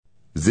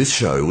This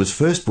show was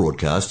first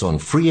broadcast on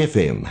Free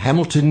FM,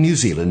 Hamilton, New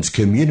Zealand's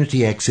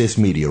community access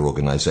media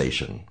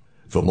organisation.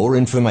 For more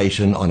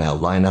information on our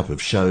lineup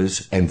of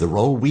shows and the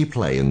role we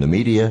play in the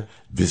media,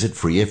 visit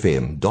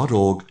freefm.org.nz.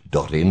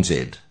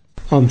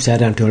 Om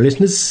Sadhan to our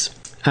listeners.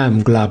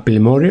 I'm Gulab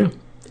Pilimoria,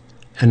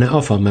 and I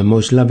offer my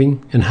most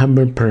loving and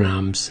humble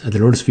pranams at the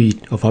lotus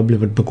feet of our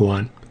beloved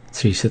Bhagwan,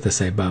 Sri Sathya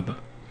Sai Baba.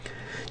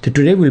 So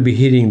today we'll be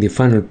hearing the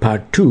final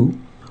part 2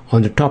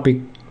 on the topic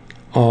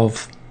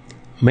of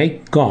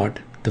make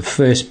God the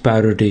first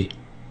priority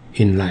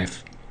in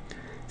life.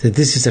 So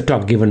this is a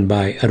talk given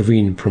by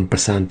Arvind from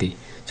Prasanthi.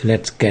 So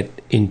let's get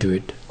into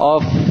it.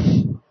 Of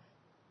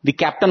the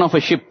captain of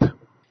a ship.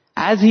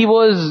 As he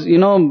was,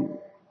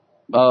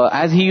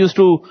 as he used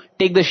to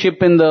take the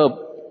ship in the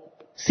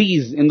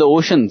seas, in the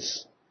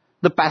oceans,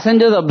 the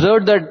passengers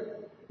observed that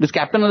this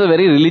captain was a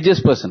very religious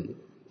person.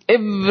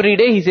 Every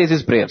day he says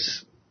his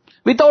prayers,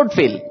 without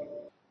fail.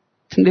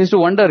 They used to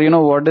wonder,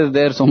 what is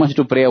there so much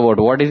to pray about?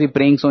 What is he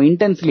praying so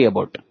intensely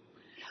about?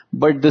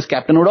 But this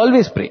captain would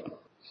always pray.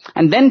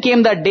 And then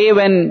came that day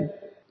when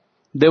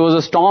there was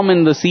a storm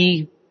in the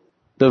sea.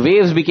 The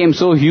waves became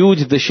so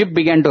huge, the ship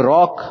began to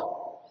rock.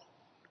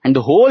 And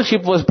the whole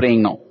ship was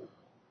praying now.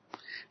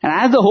 And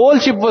as the whole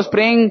ship was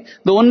praying,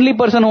 the only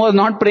person who was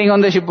not praying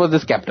on the ship was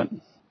this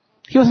captain.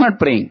 He was not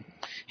praying.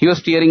 He was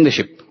steering the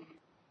ship.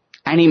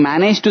 And he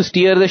managed to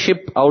steer the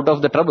ship out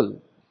of the trouble.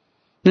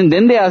 And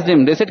then they asked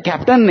him, they said,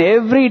 Captain,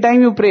 every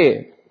time you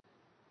pray,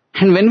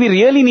 and when we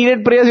really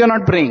needed prayers, you're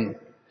not praying.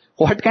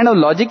 What kind of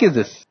logic is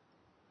this?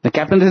 The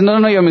captain says,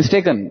 no, you're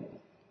mistaken.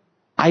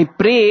 I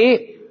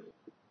pray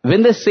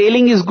when the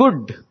sailing is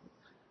good.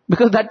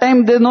 Because that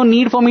time there's no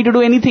need for me to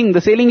do anything.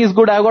 The sailing is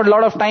good, I've got a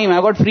lot of time,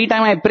 I've got free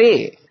time, I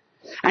pray.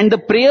 And the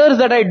prayers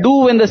that I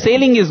do when the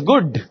sailing is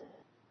good,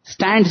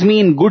 stands me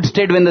in good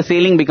stead when the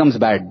sailing becomes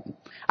bad.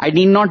 I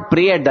need not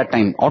pray at that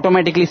time.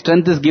 Automatically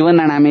strength is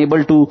given and I'm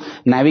able to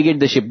navigate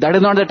the ship. That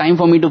is not the time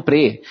for me to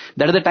pray.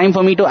 That is the time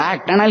for me to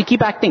act, and I'll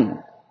keep acting.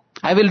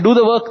 I will do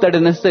the work that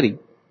is necessary.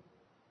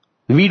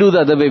 We do the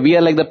other way. We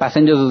are like the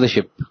passengers of the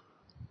ship.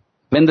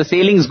 When the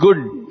sailing is good,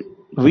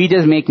 we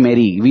just make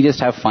merry. We just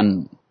have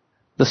fun.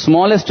 The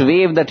smallest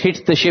wave that hits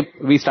the ship,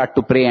 we start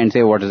to pray and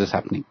say, what is this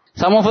happening?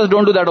 Some of us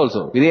don't do that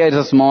also. There is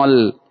a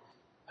small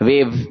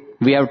wave.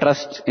 We have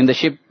trust in the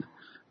ship.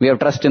 We have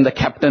trust in the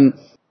captain.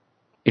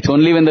 It's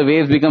only when the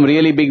waves become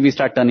really big we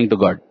start turning to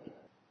God.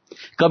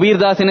 Kabir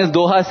Das in his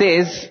Doha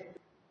says,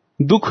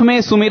 Dukh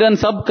mein sumiran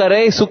sab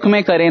kare, sukh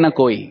mein kare na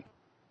koi.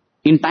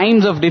 In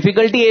times of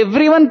difficulty,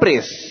 everyone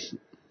prays.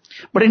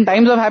 But in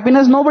times of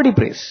happiness, nobody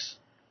prays.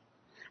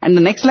 And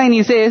the next line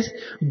he says,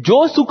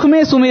 Jo sukh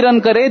mein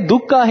sumiran kare,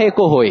 dukh kahe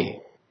ko hoye.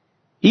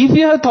 If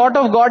you have thought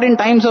of God in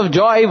times of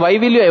joy, why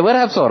will you ever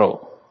have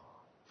sorrow?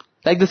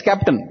 Like this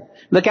captain.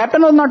 The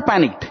captain was not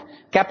panicked.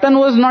 Captain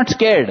was not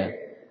scared.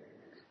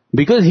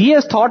 Because he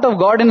has thought of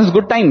God in his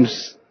good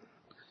times.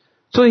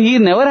 So he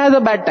never has a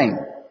bad time.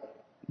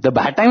 The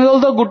bad time is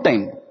also a good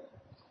time.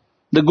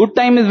 The good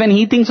time is when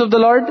he thinks of the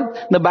Lord.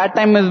 The bad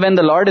time is when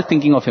the Lord is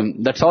thinking of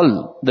him. That's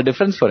all the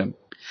difference for him.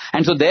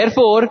 And so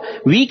therefore,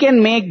 we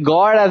can make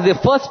God as the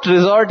first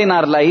resort in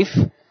our life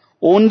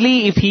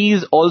only if he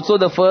is also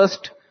the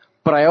first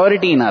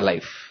priority in our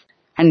life.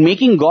 And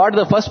making God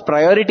the first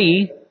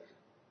priority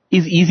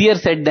is easier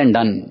said than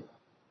done.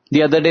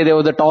 The other day there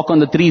was a talk on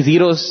the 3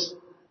 zeros.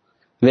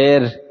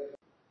 Where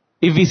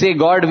if we say,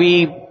 God,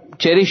 we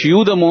cherish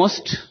you the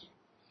most,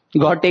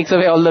 God takes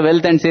away all the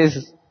wealth and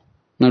says,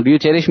 no, do you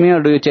cherish me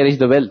or do you cherish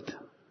the wealth?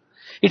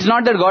 It's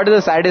not that God is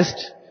the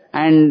saddest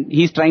and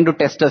he's trying to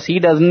test us. He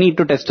doesn't need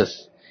to test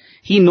us.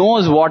 He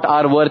knows what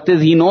our worth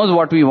is. He knows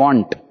what we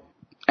want.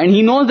 And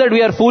he knows that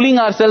we are fooling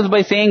ourselves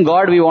by saying,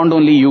 God, we want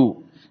only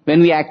you, when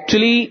we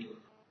actually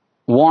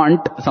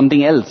want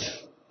something else.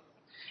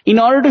 In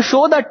order to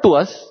show that to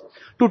us,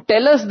 to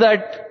tell us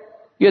that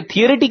you're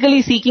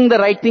theoretically seeking the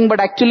right thing, but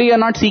actually you're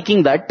not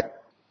seeking that.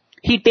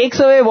 He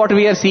takes away what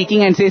we are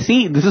seeking and says,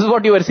 see, this is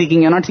what you are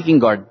seeking, you're not seeking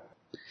God.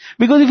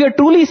 Because if you're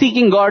truly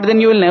seeking God, then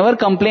you will never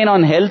complain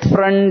on health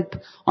front,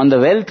 on the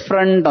wealth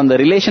front, on the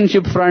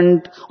relationship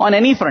front, on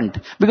any front.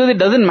 Because it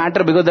doesn't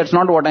matter, because that's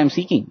not what I'm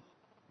seeking.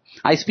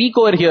 I speak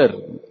over here,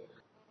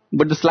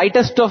 but the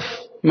slightest of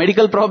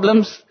medical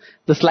problems,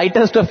 the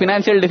slightest of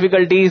financial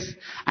difficulties,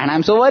 and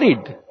I'm so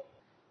worried.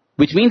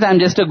 Which means I'm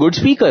just a good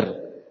speaker.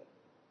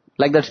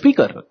 Like that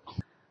speaker.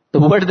 The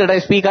words that I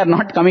speak are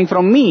not coming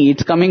from me,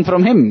 it's coming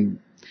from him.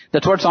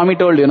 That's what Swami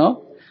told,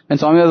 When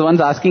Swami was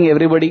once asking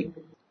everybody,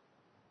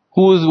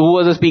 who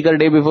was the speaker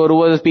day before, who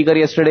was the speaker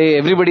yesterday,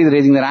 everybody is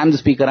raising their, I'm the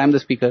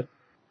speaker.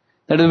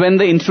 That is when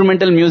the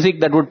instrumental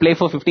music that would play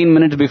for 15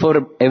 minutes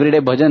before everyday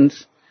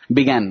bhajans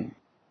began.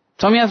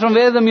 Swami asked, from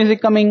where is the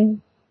music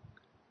coming?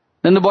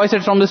 Then the boy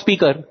said, from the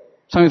speaker.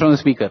 Swami, from the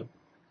speaker.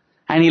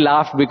 And he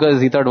laughed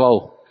because he thought,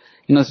 wow,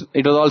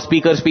 it was all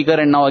speaker,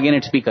 and now again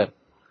it's speaker.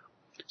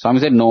 Swami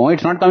said, no,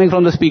 it's not coming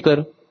from the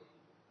speaker.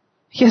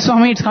 Yes,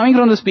 Swami, it's coming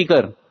from the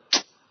speaker.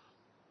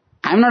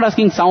 I'm not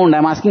asking sound,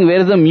 I'm asking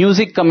where is the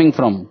music coming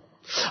from.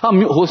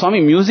 Swami,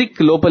 music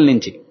lopal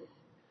nunchi.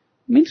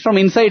 Means from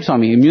inside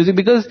Swami. Music,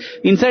 because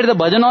inside the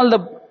bhajan hall,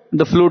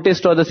 the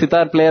flutist or the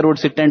sitar player would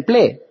sit and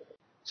play.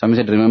 Swami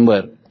said,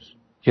 remember,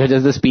 you're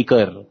just the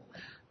speaker.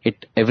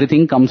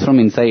 Everything comes from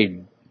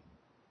inside.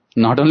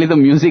 Not only the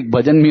music,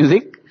 bhajan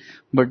music,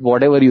 but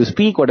whatever you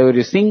speak, whatever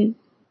you sing,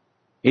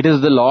 it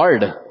is the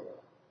Lord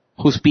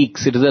who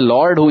speaks. It is the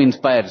Lord who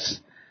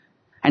inspires.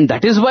 And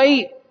that is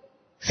why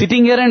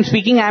sitting here and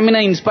speaking, I am in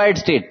an inspired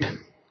state.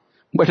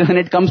 But when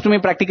it comes to me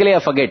practically, I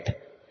forget.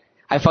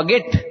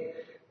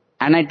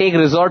 And I take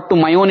resort to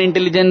my own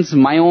intelligence,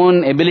 my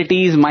own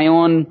abilities, my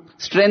own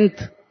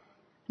strength.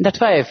 That's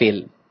why I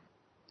fail.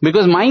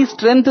 Because my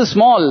strength is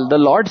small. The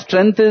Lord's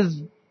strength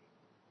is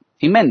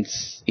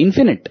immense,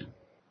 infinite.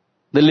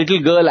 The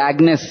little girl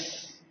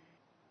Agnes,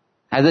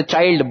 as a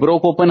child,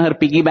 broke open her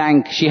piggy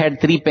bank. She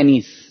had 3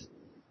 pennies.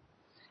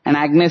 And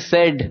Agnes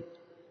said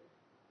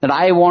that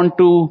I want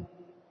to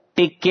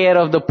take care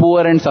of the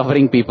poor and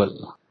suffering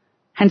people.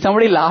 And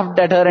somebody laughed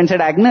at her and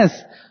said, Agnes,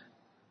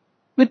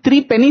 with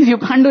 3 pennies you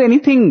can't do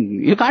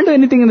anything. You can't do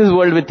anything in this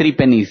world with 3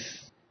 pennies.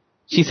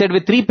 She said,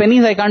 with 3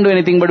 pennies I can't do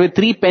anything, but with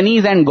 3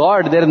 pennies and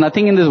God, there is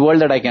nothing in this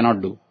world that I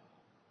cannot do.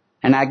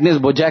 And Agnes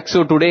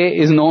Bojaxo today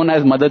is known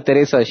as Mother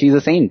Teresa. She is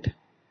a saint.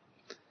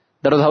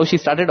 That was how she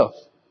started off.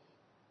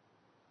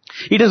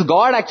 It is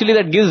God actually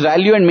that gives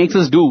value and makes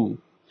us do.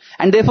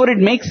 And therefore it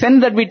makes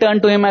sense that we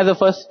turn to Him as a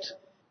first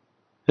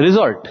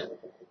resort.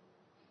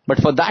 But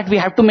for that we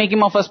have to make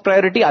Him our first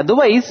priority.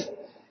 Otherwise,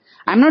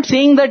 I'm not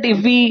saying that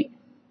if we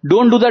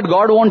don't do that,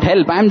 God won't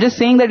help. I'm just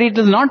saying that it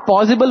is not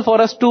possible for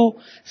us to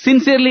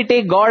sincerely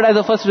take God as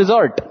a first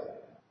resort.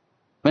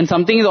 When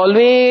something is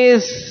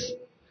always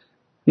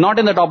not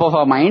in the top of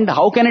our mind,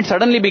 how can it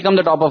suddenly become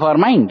the top of our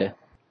mind?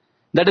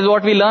 That is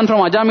what we learn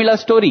from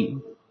Ajamila's story.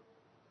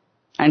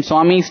 And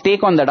Swami's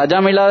take on that.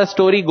 Ajamila's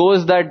story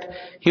goes that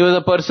he was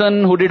a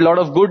person who did a lot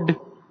of good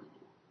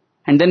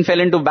and then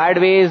fell into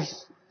bad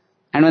ways.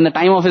 And when the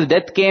time of his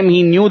death came,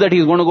 he knew that he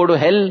was going to go to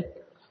hell.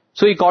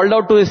 So he called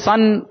out to his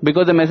son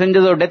because the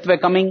messengers of death were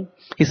coming.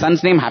 His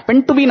son's name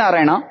happened to be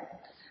Narayana.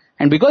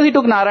 And because he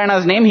took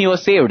Narayana's name, he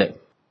was saved.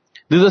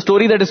 This is a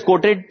story that is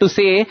quoted to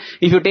say,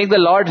 if you take the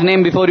Lord's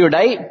name before you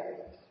die,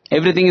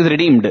 everything is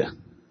redeemed.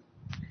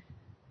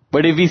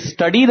 But if we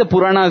study the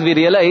Puranas, we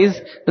realize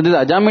that this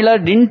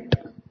Ajamila didn't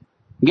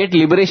get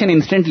liberation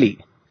instantly.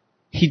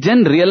 He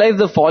then realized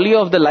the folly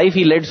of the life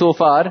he led so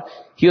far.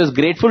 He was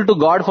grateful to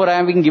God for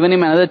having given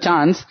him another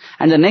chance.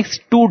 And the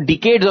next 2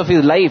 decades of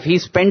his life, he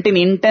spent in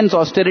intense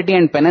austerity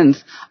and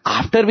penance,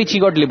 after which he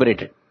got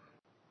liberated.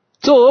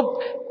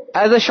 So,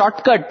 as a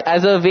shortcut,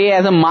 as a way,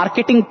 as a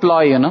marketing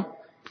ploy,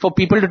 for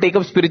people to take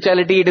up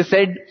spirituality, it is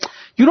said,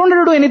 you don't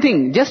have to do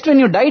anything. Just when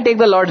you die, take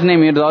the Lord's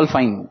name, it's all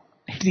fine.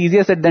 It's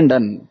easier said than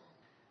done.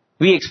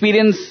 We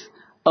experience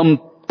a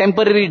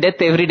temporary death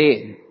every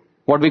day,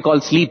 what we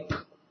call sleep.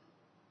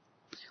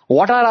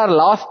 What are our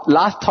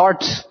last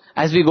thoughts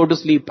as we go to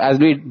sleep, as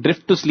we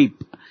drift to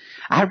sleep?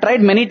 I have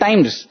tried many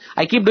times.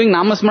 I keep doing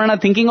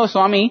Namasmarana thinking of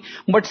Swami,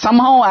 but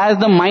somehow as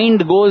the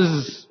mind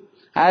goes,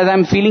 as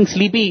I'm feeling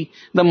sleepy,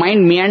 the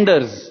mind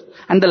meanders.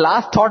 And the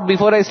last thought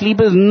before I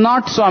sleep is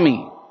not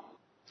Swami.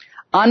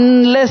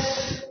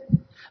 Unless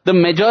the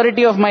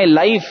majority of my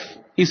life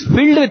is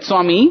filled with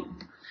Swami,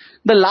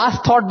 the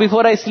last thought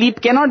before I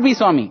sleep cannot be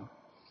Swami.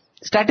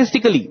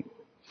 Statistically,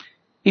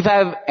 if I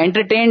have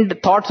entertained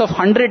thoughts of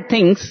 100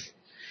 things,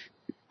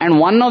 and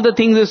one of the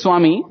things is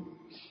Swami,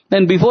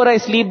 then before I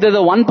sleep there's a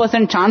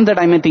 1% chance that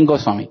I may think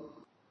of Swami.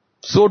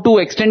 So too,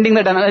 extending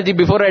that analogy,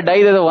 before I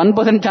die there's a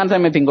 1% chance I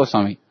may think of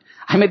Swami.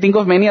 I may think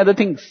of many other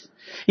things.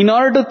 In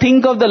order to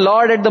think of the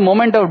Lord at the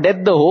moment of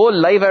death, the whole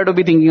life I have to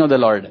be thinking of the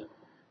Lord.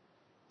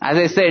 As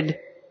I said,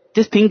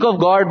 just think of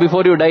God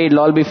before you die, it'll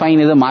all be fine,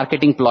 is a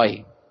marketing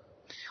ploy.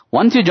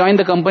 Once you join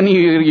the company,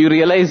 you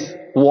realize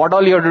what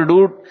all you have to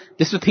do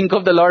just to think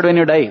of the Lord when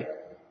you die.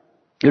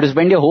 You have to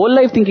spend your whole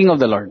life thinking of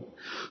the Lord.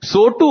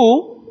 So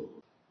too,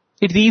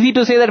 it's easy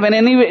to say that when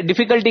any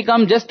difficulty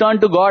comes, just turn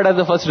to God as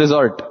the first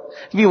resort.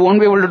 We won't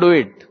be able to do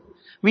it.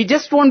 We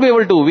just won't be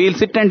able to. We'll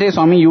sit and say,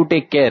 Swami, you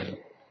take care.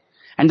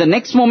 And the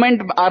next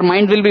moment, our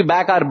mind will be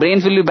back, our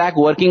brains will be back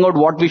working out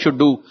what we should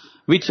do,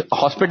 which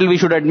hospital we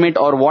should admit,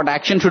 or what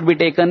action should be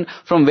taken,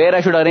 from where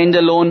I should arrange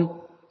a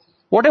loan,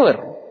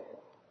 whatever.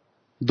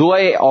 Though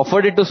I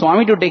offered it to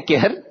Swami to take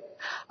care,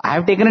 I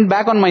have taken it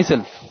back on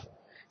myself.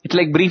 It's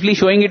like briefly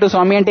showing it to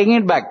Swami and taking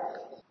it back.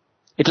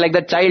 It's like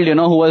that child,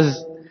 who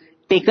was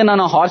taken on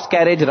a horse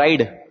carriage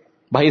ride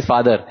by his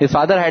father. His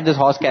father had this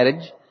horse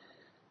carriage.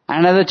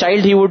 And as a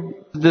child,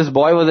 this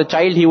boy was a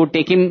child, he would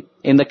take him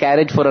in the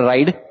carriage for a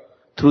ride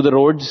through the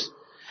roads.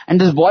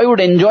 And this boy would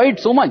enjoy it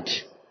so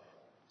much.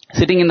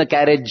 Sitting in the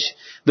carriage,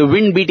 the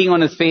wind beating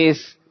on his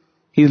face.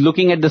 He's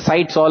looking at the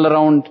sights all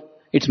around.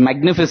 It's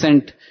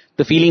magnificent.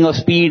 The feeling of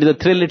speed, the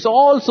thrill, it's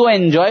all so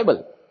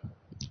enjoyable.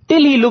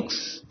 Till he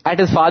looks at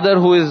his father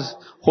who is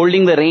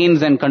holding the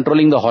reins and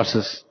controlling the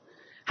horses.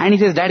 And he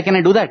says, Dad, can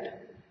I do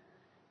that?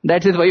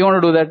 Dad says, why you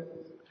want to do that?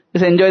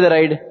 Just enjoy the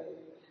ride.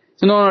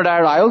 So, no,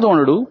 Dad, I also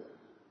want to do.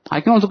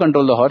 I can also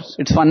control the horse.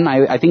 It's fun.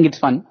 I think it's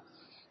fun.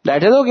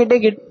 Dad says, okay,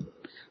 take it.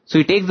 So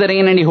he takes the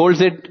rein and he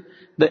holds it.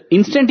 The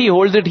instant he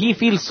holds it, he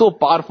feels so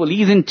powerful.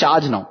 He is in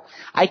charge now.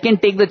 I can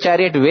take the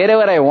chariot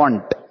wherever I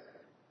want.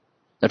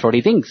 That's what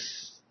he thinks.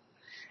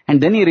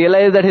 And then he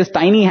realizes that his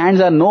tiny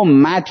hands are no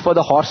match for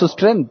the horse's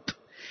strength.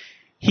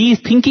 He is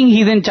thinking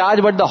he's in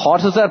charge, but the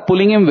horses are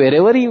pulling him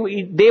wherever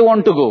they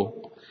want to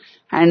go.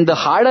 And the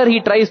harder he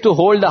tries to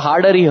hold, the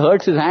harder he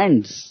hurts his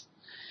hands.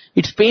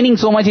 It's paining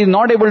so much, he's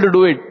not able to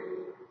do it.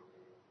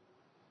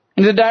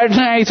 And the dad,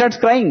 he starts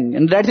crying.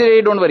 And dad says,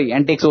 hey, don't worry,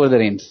 and takes over the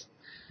reins.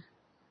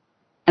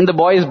 And the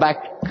boy is back,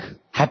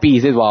 happy. He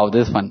says, wow,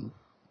 this is fun.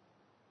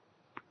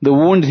 The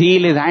wounds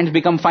heal, his hands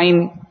become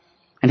fine.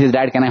 And his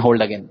dad, can I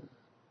hold again?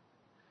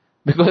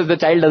 Because the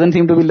child doesn't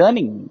seem to be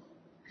learning.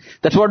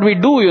 That's what we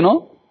do, you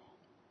know.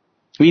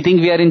 We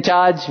think we are in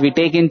charge, we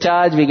take in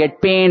charge, we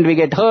get pained, we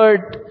get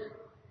hurt.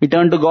 We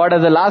turn to God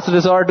as a last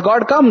resort.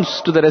 God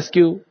comes to the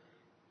rescue.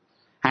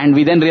 And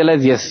we then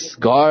realize, yes,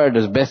 God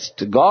is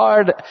best.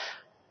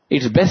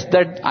 It's best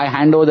that I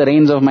hand over the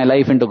reins of my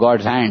life into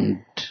God's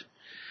hand.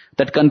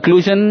 That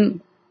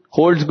conclusion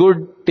holds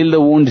good till the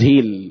wounds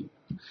heal.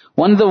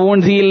 Once the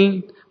wounds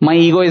heal, my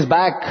ego is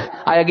back.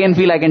 I again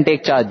feel I can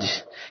take charge.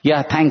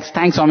 Yeah, thanks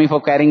Swami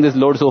for carrying this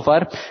load so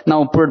far.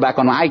 Now put it back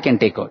on. I can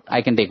take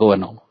over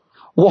now.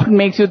 What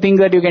makes you think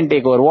that you can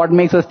take over? What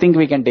makes us think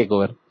we can take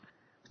over?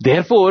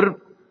 Therefore,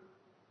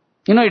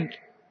 it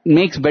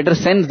makes better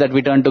sense that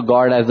we turn to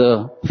God as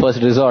the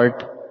first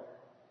resort.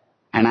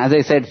 And as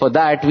I said, for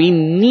that, we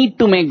need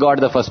to make God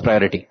the first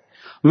priority.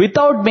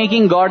 Without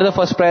making God the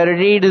first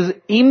priority, it is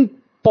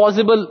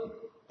impossible.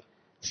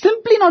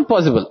 Simply not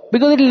possible.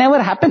 Because it will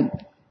never happen.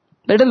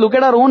 Let us look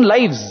at our own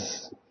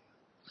lives.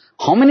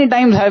 How many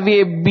times have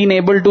we been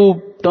able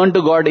to turn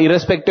to God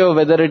irrespective of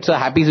whether it's a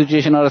happy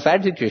situation or a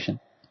sad situation?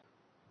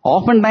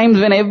 Oftentimes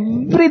when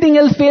everything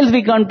else fails,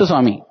 we come to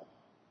Swami.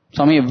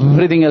 Swami,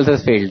 everything else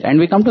has failed. And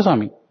we come to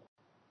Swami.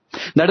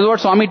 That is what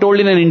Swami told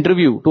in an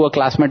interview to a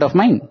classmate of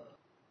mine.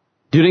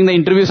 During the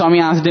interview, Swami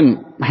asked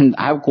him, and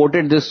I have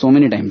quoted this so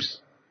many times,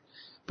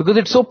 because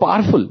it's so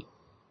powerful.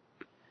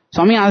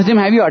 Swami asked him,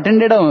 have you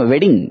attended a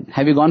wedding?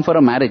 Have you gone for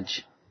a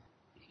marriage?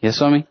 Yes,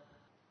 Swami.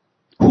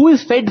 Who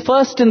is fed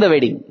first in the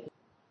wedding?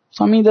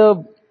 Swami,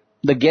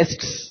 the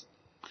guests.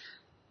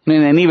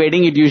 In any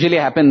wedding, it usually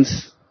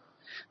happens.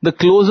 The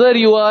closer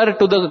you are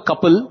to the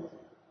couple,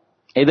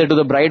 either to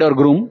the bride or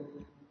groom,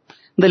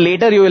 the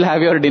later you will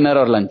have your dinner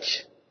or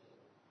lunch.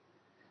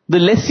 The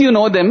less you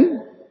know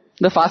them,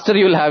 the faster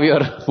you will have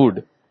your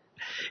food.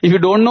 If you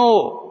don't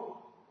know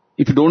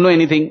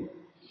anything,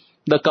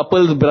 the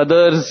couple's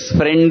brother's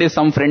friend is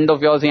some friend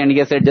of yours and he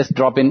has said, just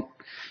drop in.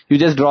 You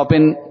just drop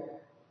in.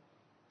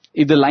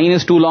 If the line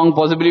is too long,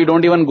 possibly you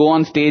don't even go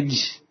on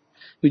stage.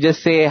 You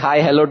just say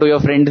hi, hello to your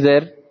friends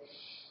there.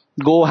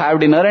 Go have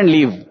dinner and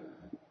leave.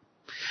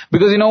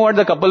 Because you know what,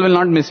 the couple will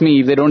not miss me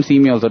if they don't see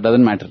me also, it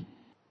doesn't matter.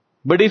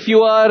 But if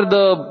you are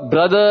the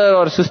brother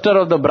or sister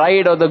of the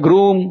bride or the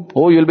groom,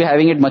 you'll be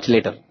having it much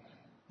later.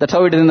 That's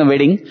how it is in the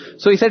wedding.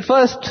 So he said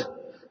first,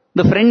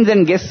 the friends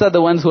and guests are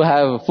the ones who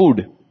have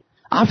food.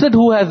 After that,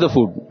 who has the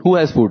food? Who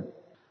has food?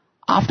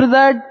 After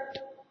that,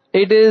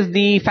 it is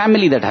the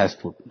family that has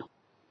food.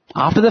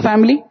 After the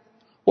family,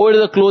 it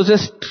is the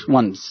closest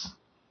ones.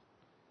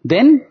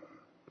 Then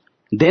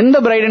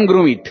the bride and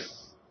groom eat.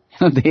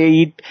 They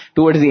eat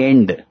towards the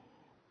end.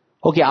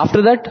 Okay,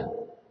 after that,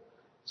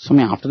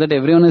 after that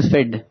everyone is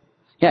fed.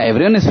 Yeah,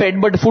 everyone is fed,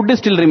 but food is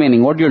still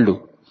remaining. What you'll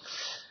do?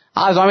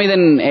 Swami,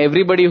 then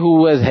everybody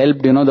who has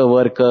helped, the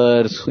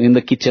workers in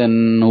the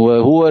kitchen,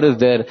 whoever is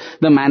there,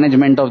 the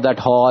management of that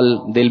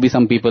hall, there'll be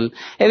some people.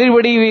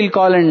 Everybody will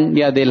call and,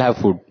 they'll have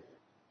food.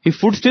 If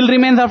food still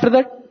remains after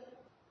that,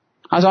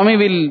 Swami,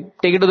 we'll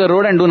take it to the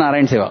road and do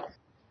Narayan Seva.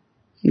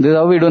 This is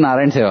how we do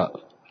Narayan Seva.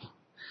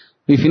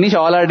 We finish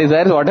all our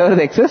desires, whatever is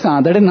excess,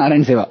 that is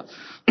Narayan Seva.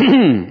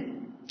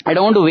 I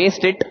don't want to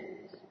waste it.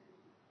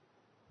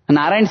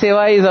 Narayan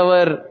Seva is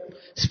our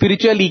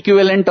spiritual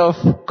equivalent of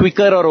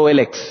Quicker or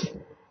OLX.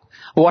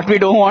 What we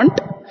don't want,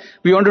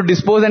 we want to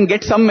dispose and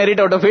get some merit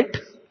out of it.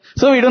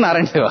 So we do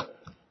Narayan Seva.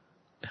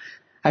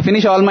 I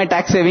finish all my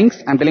tax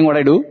savings. I'm telling what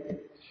I do.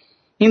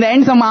 In the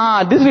end,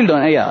 this will do.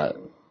 Yeah.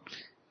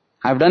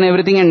 I've done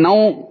everything and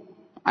now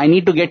I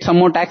need to get some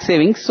more tax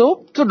savings.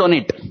 So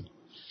donate.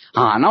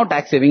 Now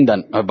tax saving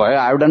done. I've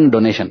done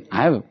donation.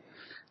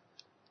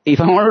 If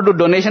I want to do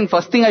donation,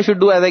 first thing I should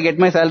do as I get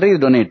my salary is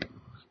donate.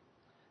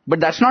 But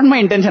that's not my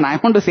intention. I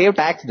want to save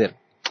tax there.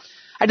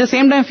 At the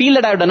same time, feel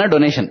that I've done a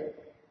donation.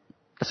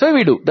 That's why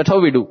we do. That's how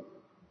we do.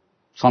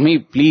 Swami,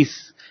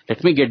 please,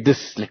 let me get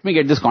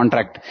this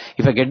contract.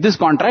 If I get this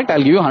contract, I'll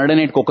give you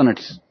 108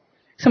 coconuts.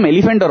 Some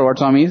elephant or what,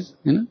 Swami is?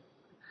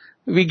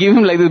 We give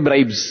him like this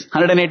bribes.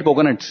 108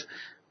 coconuts.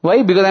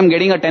 Why? Because I'm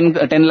getting a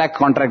 10 lakh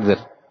contract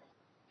there.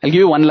 I'll give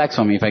you 1 lakh,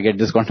 Swami, if I get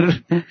this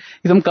contract. He's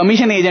some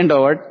commission agent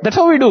or what. That's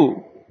how we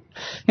do.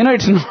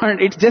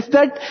 It's just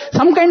that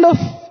some kind of,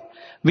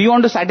 we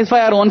want to satisfy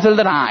our own self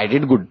that, I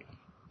did good.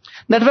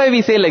 That's why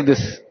we say like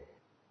this.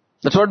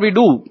 That's what we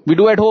do. We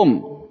do at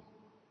home.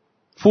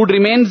 Food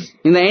remains.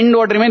 In the end,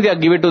 what remains,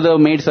 give it to the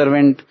maid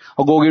servant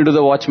or go give it to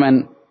the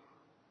watchman.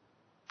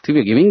 See,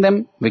 we're giving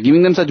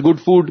them such good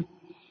food.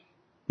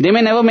 They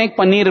may never make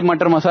paneer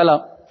matar masala.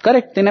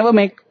 Correct, they never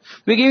make.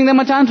 We're giving them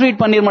a chance to eat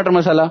paneer matar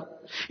masala.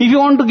 If you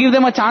want to give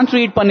them a chance to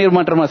eat paneer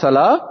matar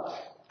masala,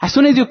 as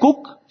soon as you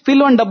cook,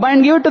 fill one dabba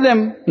and give it to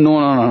them.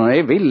 No.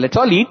 Hey, let's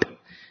all eat.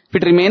 If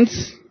it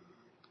remains,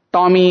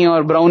 Tommy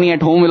or Brownie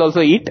at home will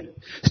also eat.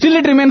 Still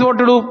it remains what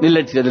to do.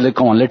 Let's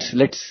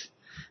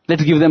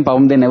give them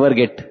power they never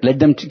get. Let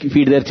them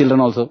feed their children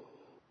also.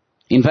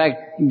 In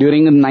fact,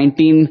 during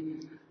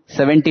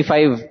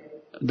 1975,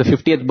 the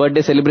 50th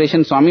birthday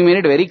celebration, Swami made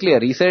it very clear.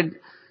 He said,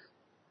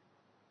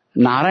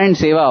 Narayan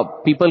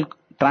Seva, people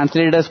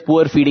translate it as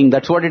poor feeding.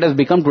 That's what it has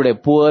become today,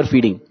 poor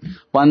feeding.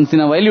 Once in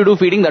a while you do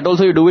feeding, that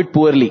also you do it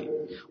poorly.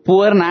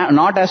 Poor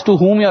not as to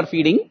whom you are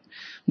feeding,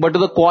 but to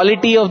the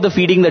quality of the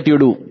feeding that you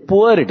do.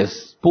 Poor it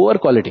is, poor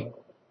quality.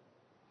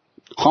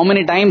 How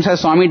many times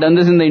has Swami done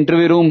this in the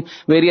interview room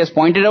where he has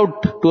pointed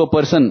out to a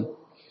person,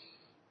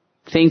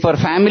 saying for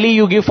family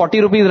you give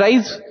 40 rupees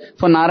rice,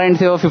 for Narayan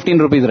Seva 15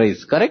 rupees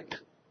rice, correct?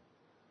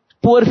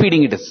 Poor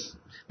feeding it is.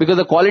 Because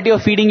the quality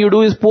of feeding you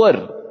do is poor.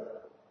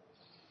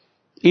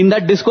 In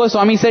that discourse,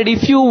 Swami said,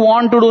 if you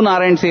want to do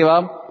Narayan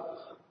Seva,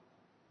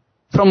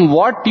 from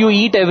what you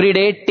eat every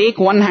day, take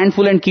one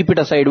handful and keep it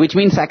aside, which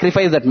means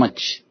sacrifice that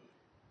much.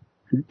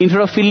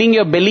 Instead of filling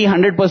your belly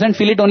 100%,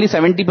 fill it only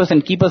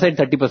 70%, keep aside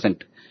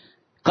 30%.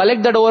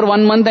 Collect that over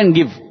 1 month and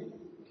give.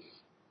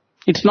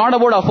 It's not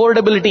about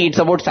affordability, it's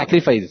about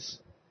sacrifice.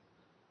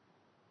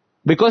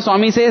 Because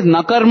Swami says,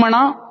 na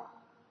karmana,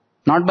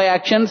 not by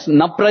actions,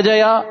 na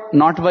prajaya,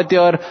 not with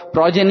your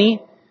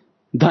progeny,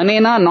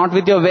 dhanena, not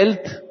with your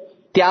wealth,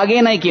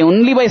 tyagena ki,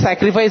 only by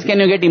sacrifice can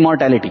you get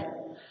immortality.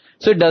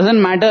 So it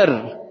doesn't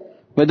matter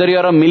whether you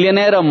are a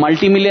millionaire, a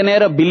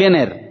multimillionaire, a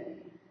billionaire.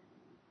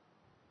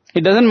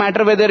 It doesn't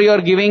matter whether you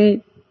are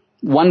giving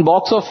one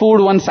box of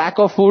food, one sack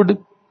of food.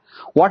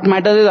 What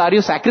matters is, are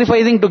you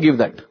sacrificing to give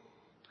that?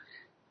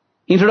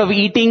 Instead of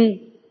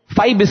eating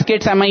 5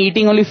 biscuits, am I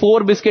eating only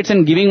 4 biscuits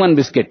and giving 1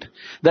 biscuit?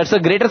 That's a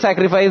greater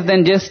sacrifice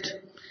than just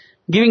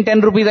giving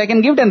 10 rupees. I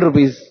can give 10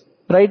 rupees,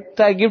 right?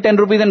 I give 10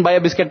 rupees and buy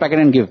a biscuit packet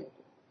and give.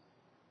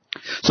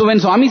 So when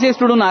Swami says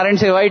to do Narayan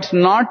Seva, it's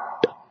not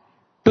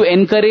to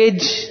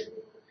encourage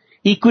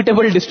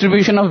equitable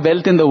distribution of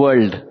wealth in the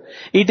world.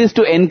 It is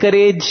to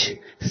encourage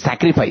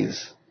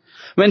sacrifice.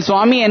 When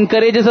Swami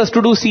encourages us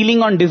to do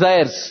sealing on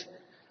desires,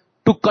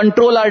 to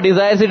control our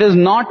desires, it is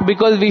not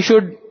because we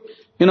should,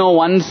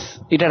 once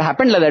it had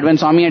happened like that, when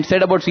Swami had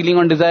said about sealing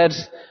on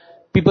desires,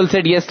 people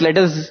said, yes, let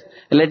us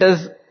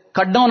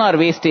cut down our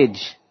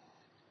wastage.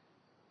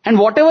 And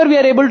whatever we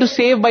are able to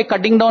save by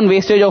cutting down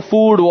wastage of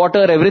food,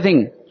 water,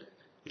 everything,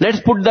 let's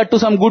put that to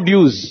some good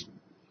use.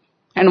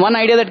 And one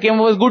idea that came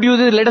up was good use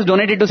is let us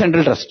donate it to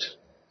Central Trust.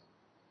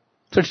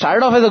 So it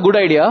started off as a good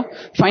idea.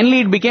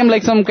 Finally it became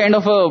like some kind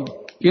of a,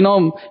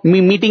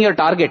 meeting your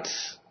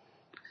targets.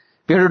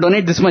 We have to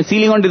donate this much,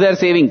 sealing on desire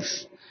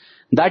savings.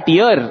 That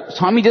year,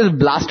 Swami just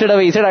blasted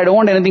away. He said, I don't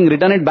want anything,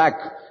 return it back.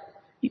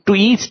 To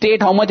each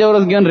state, how much ever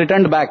was given,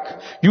 returned back.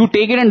 You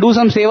take it and do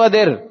some seva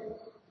there.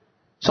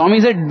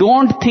 Swami said,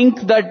 don't think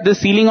that the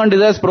sealing on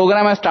desires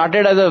program has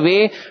started as a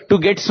way to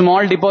get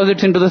small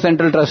deposits into the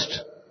Central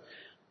Trust.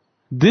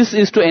 This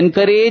is to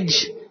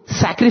encourage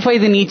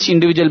sacrifice in each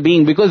individual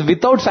being, because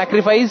without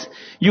sacrifice,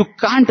 you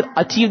can't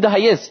achieve the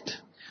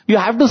highest. You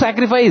have to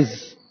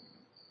sacrifice.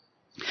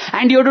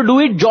 And you have to do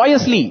it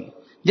joyously.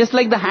 Just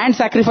like the hand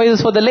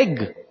sacrifices for the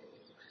leg.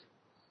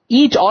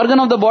 Each organ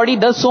of the body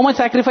does so much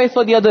sacrifice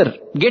for the other.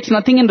 Gets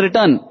nothing in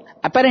return,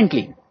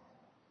 apparently.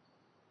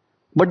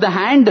 But the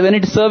hand, when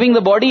it is serving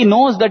the body,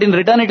 knows that in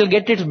return it will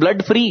get its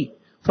blood free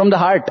from the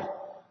heart.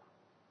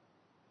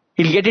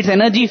 It will get its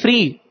energy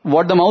free,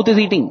 what the mouth is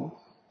eating.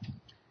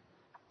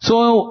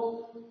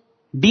 So,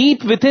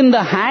 deep within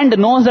the hand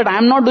knows that I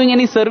am not doing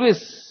any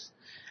service.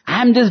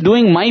 I am just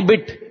doing my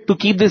bit to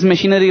keep this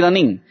machinery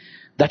running.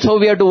 That's how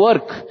we have to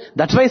work.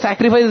 That's why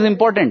sacrifice is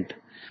important.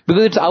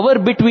 Because it's our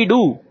bit we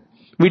do.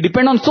 We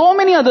depend on so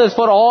many others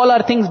for all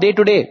our things day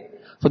to day.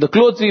 For the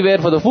clothes we wear,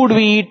 for the food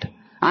we eat.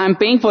 I am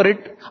paying for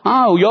it.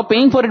 You're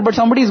paying for it, but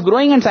somebody is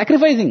growing and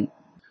sacrificing.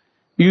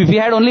 If we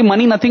had only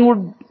money, nothing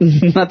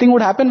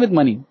would happen with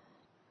money.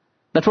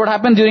 That's what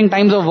happens during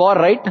times of war,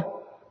 right?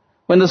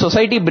 When the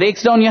society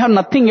breaks down, you have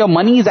nothing. Your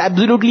money is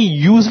absolutely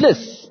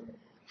useless.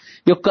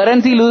 Your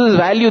currency loses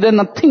value, there's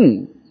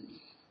nothing.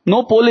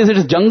 No police,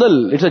 it's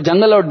jungle. It's a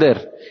jungle out there.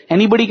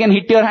 Anybody can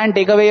hit your hand,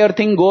 take away your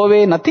thing, go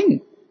away,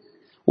 nothing.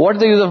 What's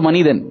the use of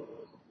money then?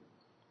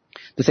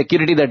 The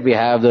security that we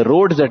have, the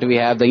roads that we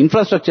have, the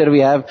infrastructure we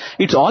have,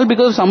 it's all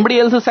because of somebody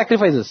else's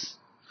sacrifices.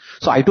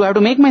 So I too have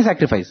to make my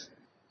sacrifice.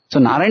 So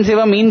Narayan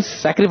Seva means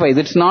sacrifice.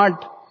 It's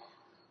not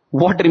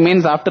what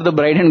remains after the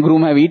bride and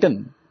groom have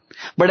eaten.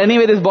 But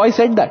anyway, this boy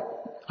said that.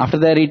 After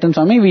they are eaten,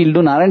 Swami, we'll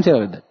do Narayan Seva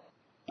with that.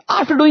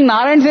 After doing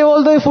Narayan Seva,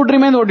 although if food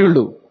remains, what you'll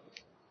do?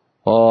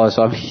 Oh,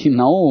 Swami,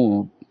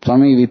 now,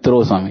 Swami, we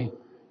throw, Swami.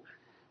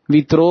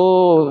 We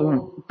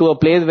throw to a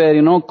place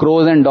where,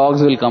 crows and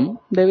dogs will come.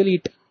 They will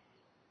eat.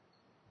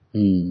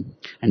 And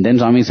then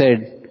Swami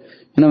said,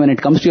 when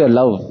it comes to your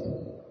love,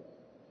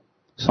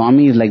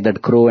 Swami is like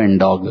that crow and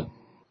dog.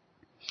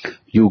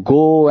 You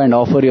go and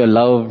offer your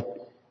love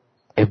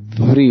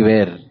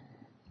everywhere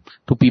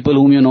to people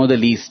whom you know the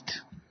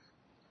least.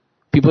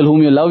 People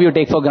whom you love, you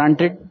take for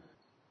granted.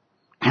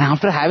 And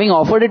after having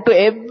offered it to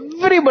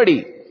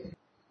everybody,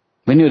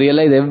 when you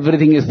realize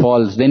everything is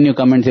false, then you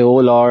come and say,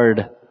 "Oh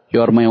Lord,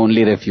 you are my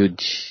only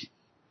refuge."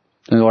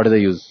 And what is the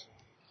use?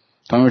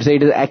 Some would say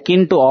it is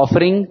akin to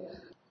offering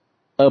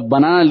a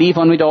banana leaf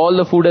on which all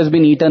the food has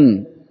been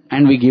eaten,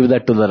 and we give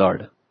that to the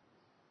Lord.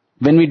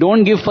 When we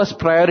don't give first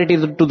priority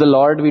to the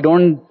Lord, we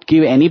don't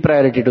give any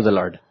priority to the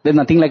Lord. There's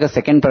nothing like a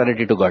second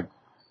priority to God.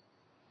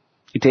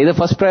 It's either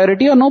first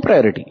priority or no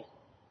priority.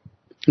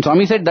 And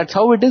Swami said, that's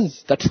how it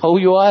is. That's how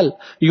you are.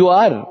 You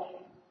are.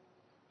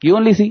 You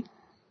only see.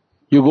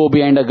 You go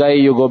behind a guy,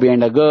 you go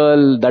behind a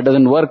girl, that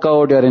doesn't work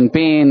out, you're in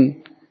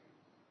pain.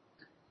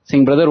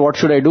 Saying, brother, what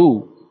should I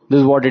do? This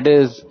is what it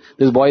is.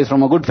 This boy is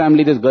from a good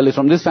family, this girl is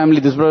from this family,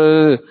 this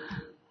brother.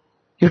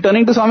 You're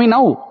turning to Swami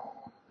now.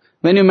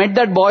 When you met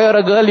that boy or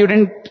a girl, you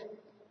didn't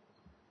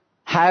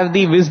have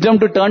the wisdom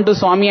to turn to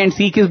Swami and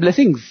seek his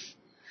blessings.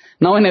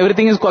 Now when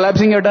everything is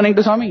collapsing, you're turning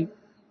to Swami.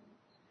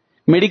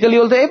 Medically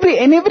also,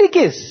 in every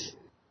case,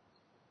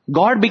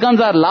 God becomes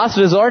our last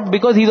resort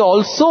because He's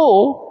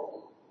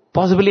also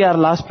possibly our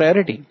last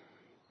priority.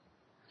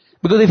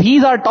 Because if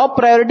He's our top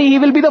priority, He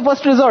will be the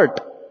first resort.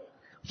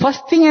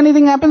 First thing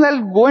anything happens,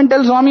 I'll go and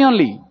tell Swami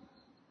only.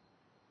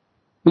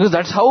 Because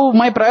that's how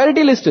my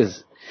priority list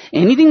is.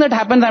 Anything that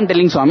happens, I'm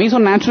telling Swami. So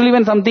naturally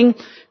when something,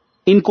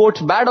 in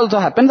quotes, bad also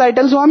happens, I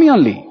tell Swami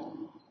only.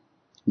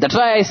 That's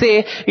why I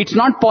say, it's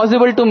not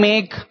possible to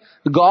make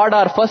God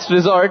our first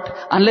resort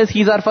unless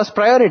He's our first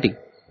priority.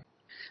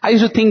 I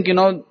used to think,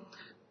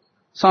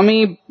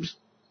 Swami,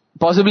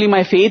 possibly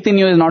my faith in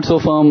you is not so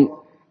firm.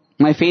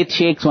 My faith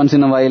shakes once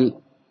in a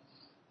while.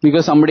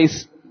 Because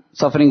somebody's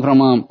suffering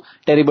from a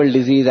terrible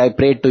disease, I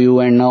prayed to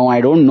you and now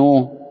I don't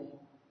know.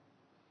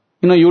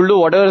 You'll do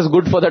whatever is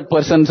good for that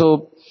person.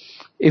 So,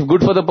 if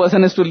good for the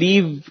person is to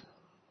leave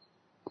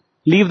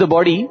the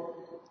body,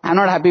 I'm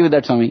not happy with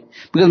that, Swami.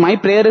 Because my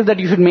prayer is that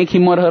you should make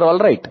him or her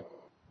alright.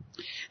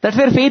 That's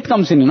where faith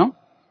comes in,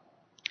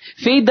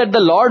 Faith that the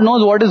Lord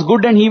knows what is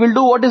good and He will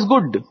do what is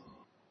good.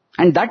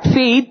 And that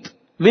faith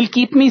will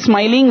keep me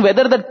smiling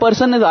whether that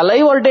person is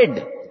alive or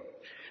dead.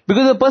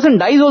 Because if the person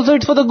dies also,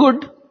 it's for the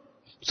good.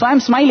 So I'm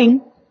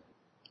smiling.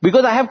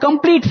 Because I have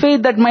complete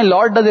faith that my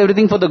Lord does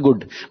everything for the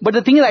good. But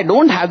the thing is, I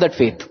don't have that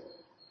faith.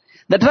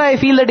 That's why I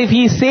feel that if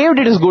He is saved,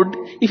 it is good.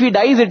 If He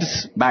dies,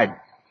 it's bad.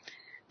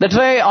 That's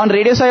why on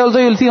Radio Sai also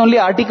you'll see only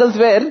articles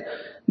where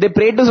they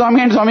prayed to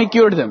Swami and Swami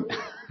cured them.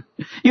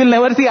 You'll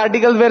never see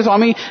articles where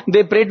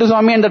they prayed to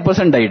Swami and that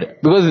person died.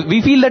 Because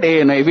we feel that,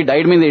 if he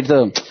died means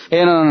no,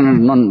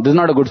 this is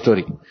not a good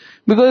story.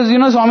 Because,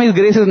 Swami's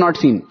grace is not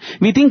seen.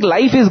 We think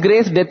life is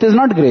grace, death is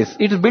not grace.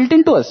 It is built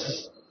into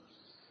us.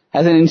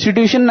 As an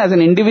institution, as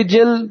an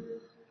individual,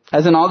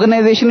 as an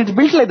organization, it's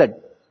built like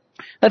that.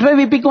 That's why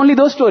we pick only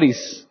those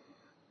stories.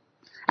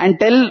 And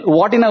tell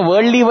what in a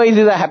worldly wise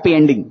is a happy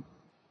ending.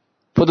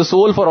 For the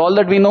soul, for all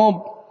that we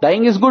know,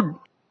 dying is good.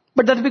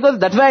 But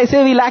that's why I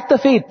say we lack the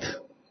faith.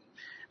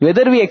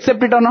 Whether we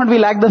accept it or not, we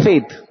lack the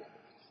faith.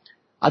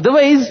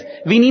 Otherwise,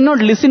 we need not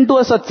listen to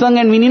a satsang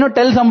and we need not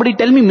tell somebody,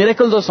 tell me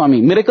miracles of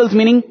Swami. Miracles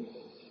meaning,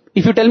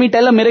 if you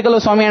tell a miracle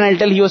of Swami and I'll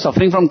tell he was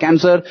suffering from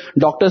cancer,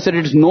 doctor said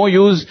it's no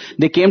use,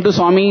 they came to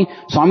Swami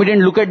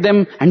didn't look at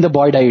them and the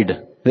boy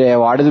died.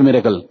 What is a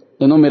miracle?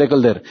 There's no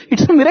miracle there.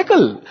 It's a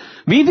miracle.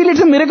 We feel it's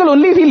a miracle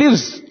only if he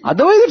lives.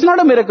 Otherwise it's not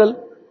a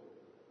miracle.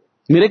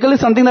 Miracle is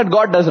something that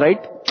God does,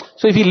 right?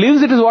 So if he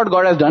lives, it is what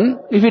God has done.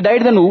 If he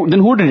died, then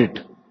who did it?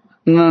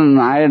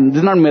 No, this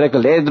is not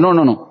miracle.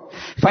 No.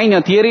 Fine,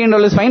 your theory and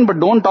all is fine, but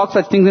don't talk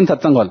such things in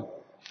satsang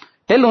hall.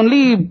 Tell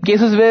only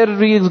cases where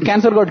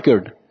cancer got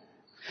cured.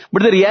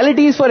 But the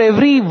reality is for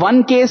every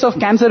one case of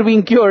cancer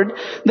being cured,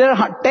 there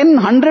are 10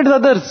 hundreds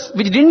others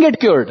which didn't get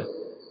cured.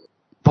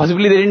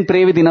 Possibly they didn't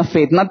pray with enough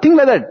faith. Nothing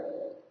like that.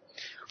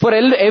 For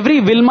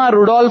every Wilma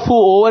Rudolph who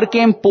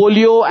overcame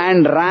polio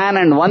and ran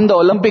and won the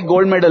Olympic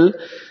gold medal,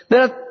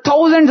 there are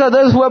thousands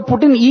others who have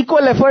put in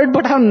equal effort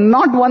but have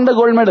not won the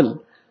gold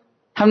medal.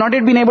 Have not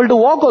yet been able to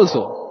walk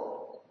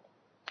also.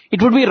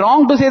 It would be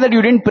wrong to say that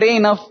you didn't pray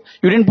enough,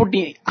 you didn't put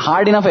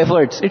hard enough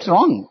efforts. It's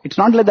wrong. It's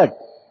not like that.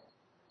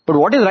 But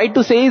what is right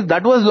to say is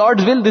that was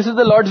Lord's will, this is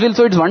the Lord's will,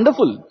 so it's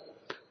wonderful.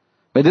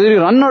 Whether you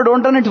run or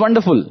don't run, it's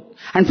wonderful.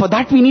 And for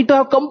that we need to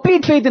have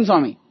complete faith in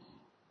Swami.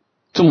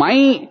 So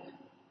my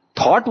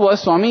thought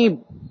was,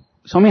 Swami,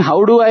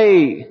 how do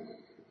I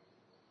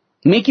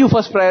make you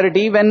first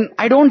priority when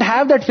I don't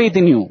have that faith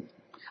in you?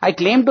 I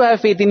claim to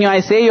have faith in you,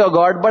 I say you're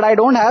God, but I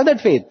don't have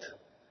that faith.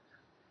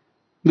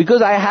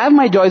 Because I have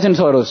my joys and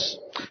sorrows.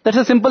 That's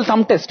a simple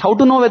thumb test. How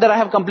to know whether I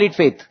have complete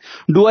faith?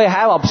 Do I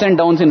have ups and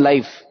downs in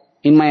life,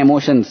 in my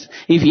emotions?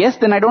 If yes,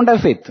 then I don't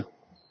have faith.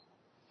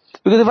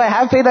 Because if I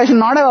have faith, I should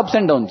not have ups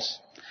and downs.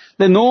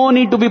 There's no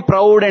need to be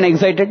proud and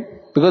excited,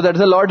 because that's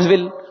the Lord's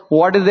will.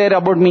 What is there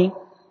about me?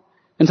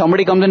 When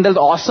somebody comes and tells,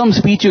 awesome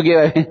speech you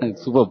gave,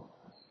 superb.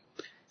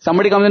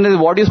 Somebody comes and says,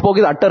 what you spoke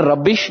is utter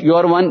rubbish, you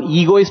are one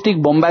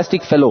egoistic,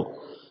 bombastic fellow.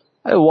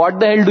 What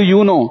the hell do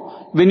you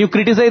know? When you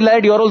criticize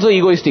that, you're also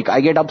egoistic.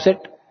 I get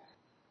upset.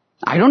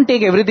 I don't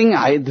take everything.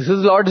 This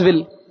is Lord's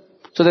will.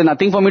 So there's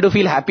nothing for me to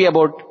feel happy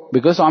about,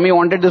 because Swami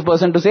wanted this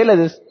person to say like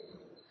this.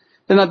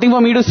 There's nothing for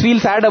me to feel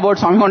sad about.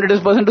 Swami wanted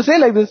this person to say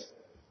like this.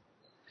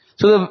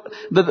 So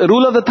the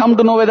rule of the thumb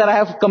to know whether I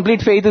have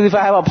complete faith is if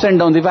I have ups and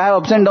downs. If I have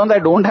ups and downs, I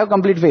don't have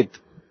complete faith.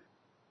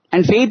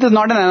 And faith is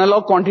not an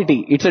analog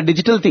quantity. It's a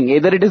digital thing.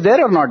 Either it is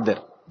there or not there.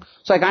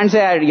 So I can't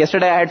say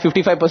yesterday I had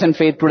 55%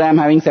 faith, today I'm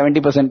having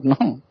 70%.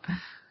 No.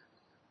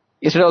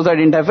 Yesterday also I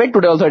didn't have faith,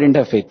 today also I didn't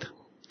have faith.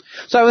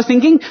 So I was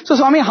thinking, so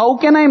Swami, how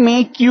can I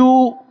make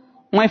you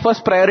my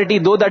first priority,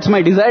 though that's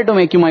my desire to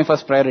make you my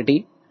first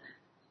priority,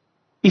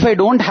 if I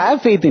don't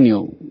have faith in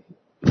you,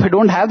 if I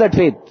don't have that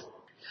faith?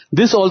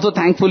 This also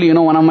thankfully,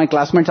 one of my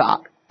classmates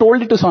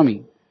told it to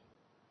Swami.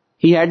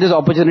 He had this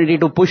opportunity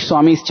to push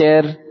Swami's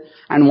chair,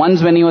 and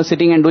once when he was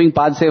sitting and doing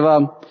Pad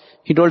Seva,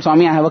 he told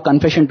Swami, I have a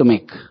confession to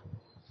make.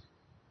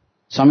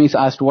 Swami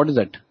asked, what is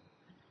that?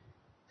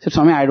 He said,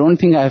 Swami, I don't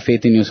think I have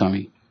faith in you,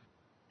 Swami.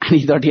 And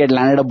he thought he had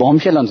landed a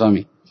bombshell on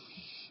Swami.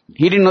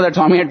 He didn't know that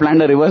Swami had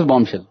planned a reverse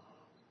bombshell.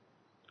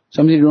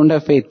 Swami, you don't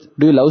have faith.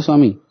 Do you love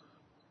Swami?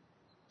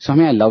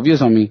 Swami, I love you,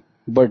 Swami.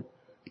 But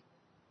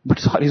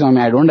sorry,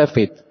 Swami, I don't have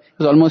faith. He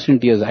was almost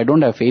in tears. I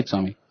don't have faith,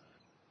 Swami.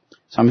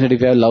 Swami said,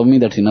 if you love me,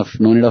 that's enough.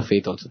 No need of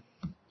faith also.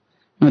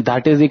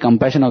 That is the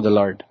compassion of the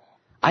Lord.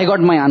 I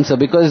got my answer,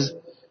 because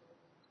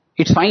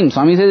it's fine.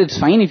 Swami says it's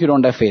fine if you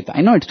don't have faith.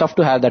 I know it's tough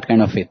to have that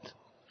kind of faith.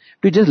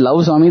 Do you just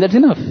love Swami? That's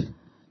enough.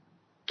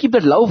 Keep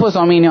that love for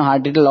Swami in your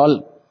heart. It will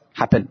all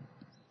happen.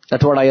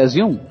 That's what I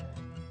assume.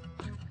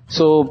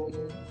 So,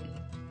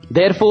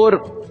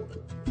 therefore,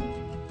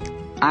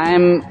 I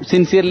am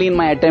sincerely in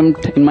my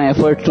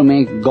effort to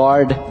make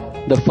God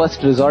the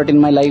first resort in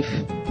my life.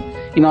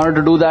 In order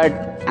to do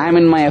that, I am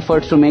in my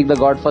efforts to make the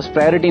God first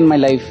priority in my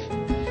life.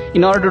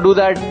 In order to do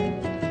that,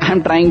 I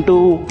am trying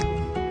to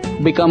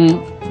become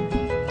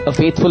a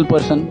faithful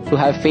person, to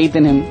have faith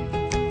in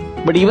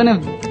Him. But even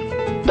if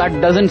that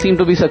doesn't seem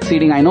to be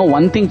succeeding, I know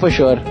one thing for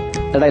sure,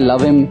 that I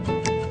love Him.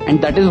 And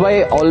that is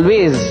why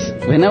always,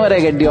 whenever I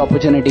get the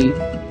opportunity,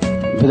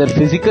 whether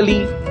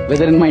physically,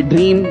 whether in my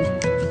dream,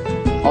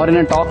 or in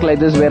a talk like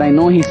this where I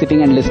know He's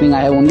sitting and listening,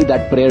 I have only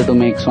that prayer to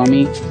make.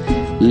 Swami,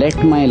 let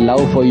my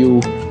love for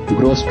you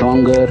grow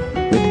stronger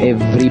with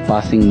every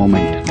passing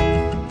moment.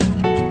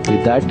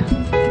 With that,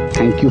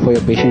 thank you for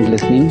your patient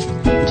listening.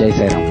 Jai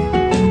Sai Ram.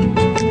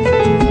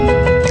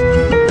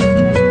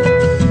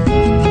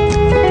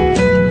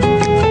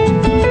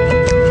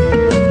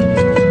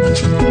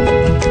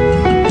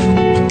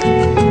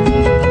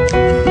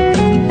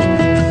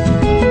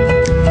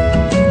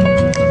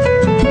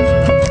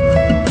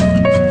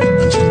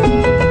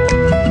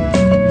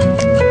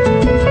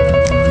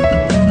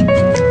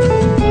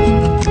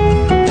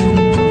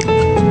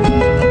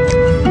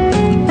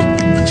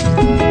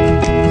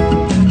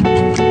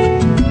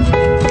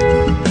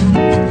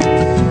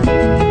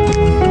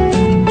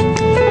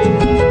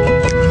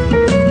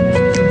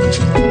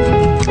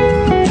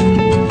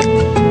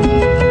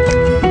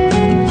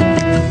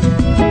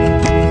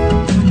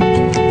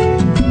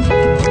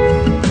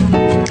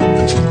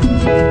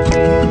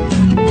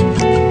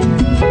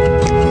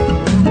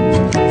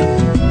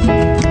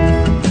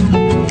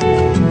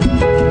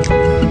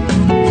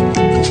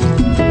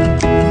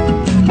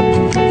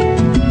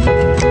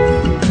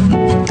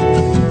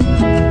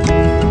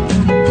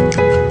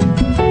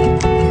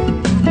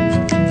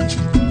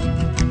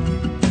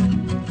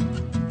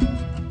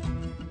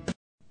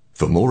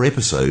 For more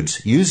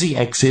episodes, use the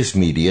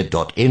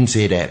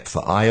accessmedia.nz app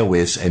for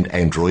iOS and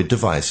Android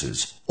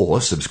devices,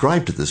 or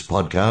subscribe to this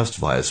podcast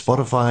via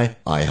Spotify,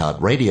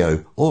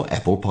 iHeartRadio, or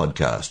Apple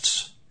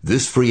Podcasts.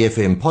 This Free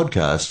FM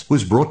podcast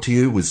was brought to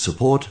you with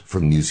support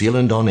from New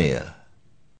Zealand On Air.